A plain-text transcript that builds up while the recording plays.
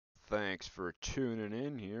Thanks for tuning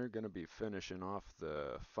in here. Gonna be finishing off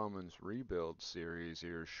the Cummins rebuild series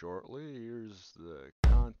here shortly. Here's the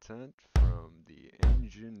content from the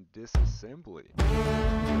engine disassembly.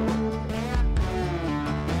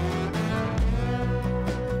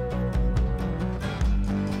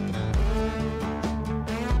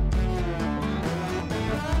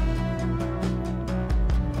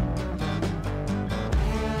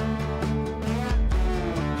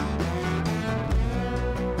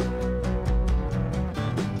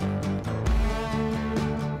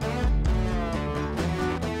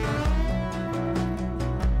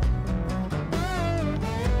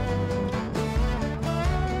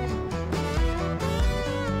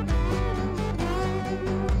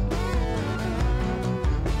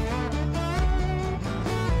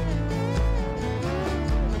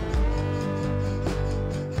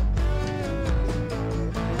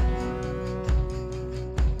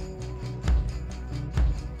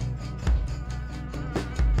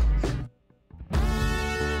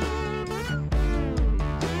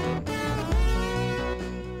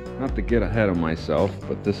 Not to get ahead of myself,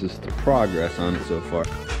 but this is the progress on it so far.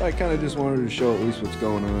 I kind of just wanted to show at least what's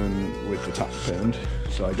going on with the top end.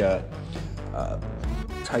 So I got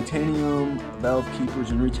titanium valve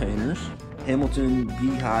keepers and retainers, Hamilton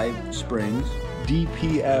beehive springs,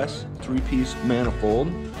 DPS 3-piece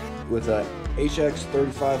manifold with a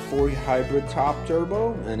HX3540 hybrid top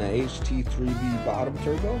turbo and a HT3B bottom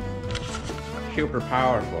turbo. Super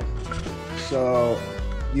powerful. So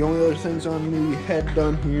the only other things on the head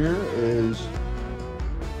done here is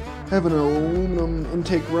having an aluminum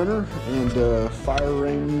intake runner and a fire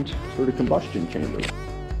ringed for the combustion chamber.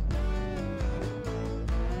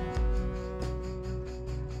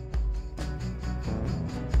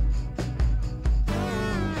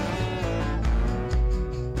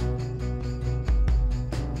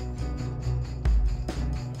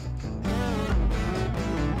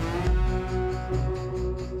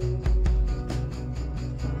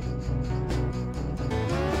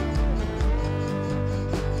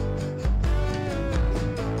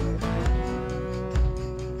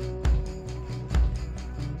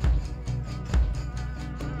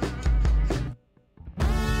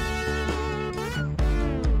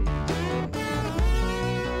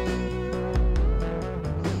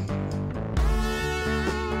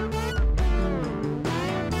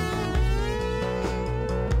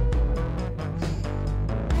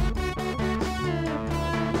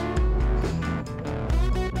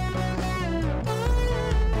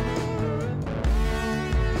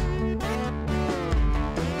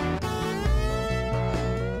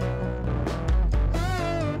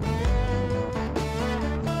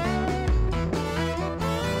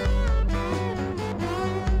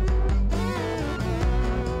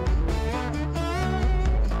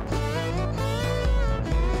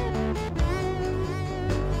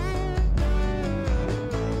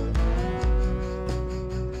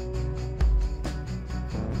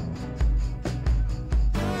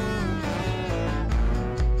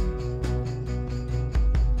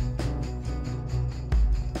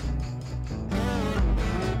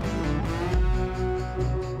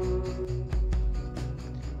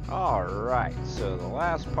 Alright, so the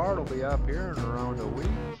last part will be up here in around a week.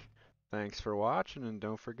 Thanks for watching and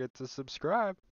don't forget to subscribe.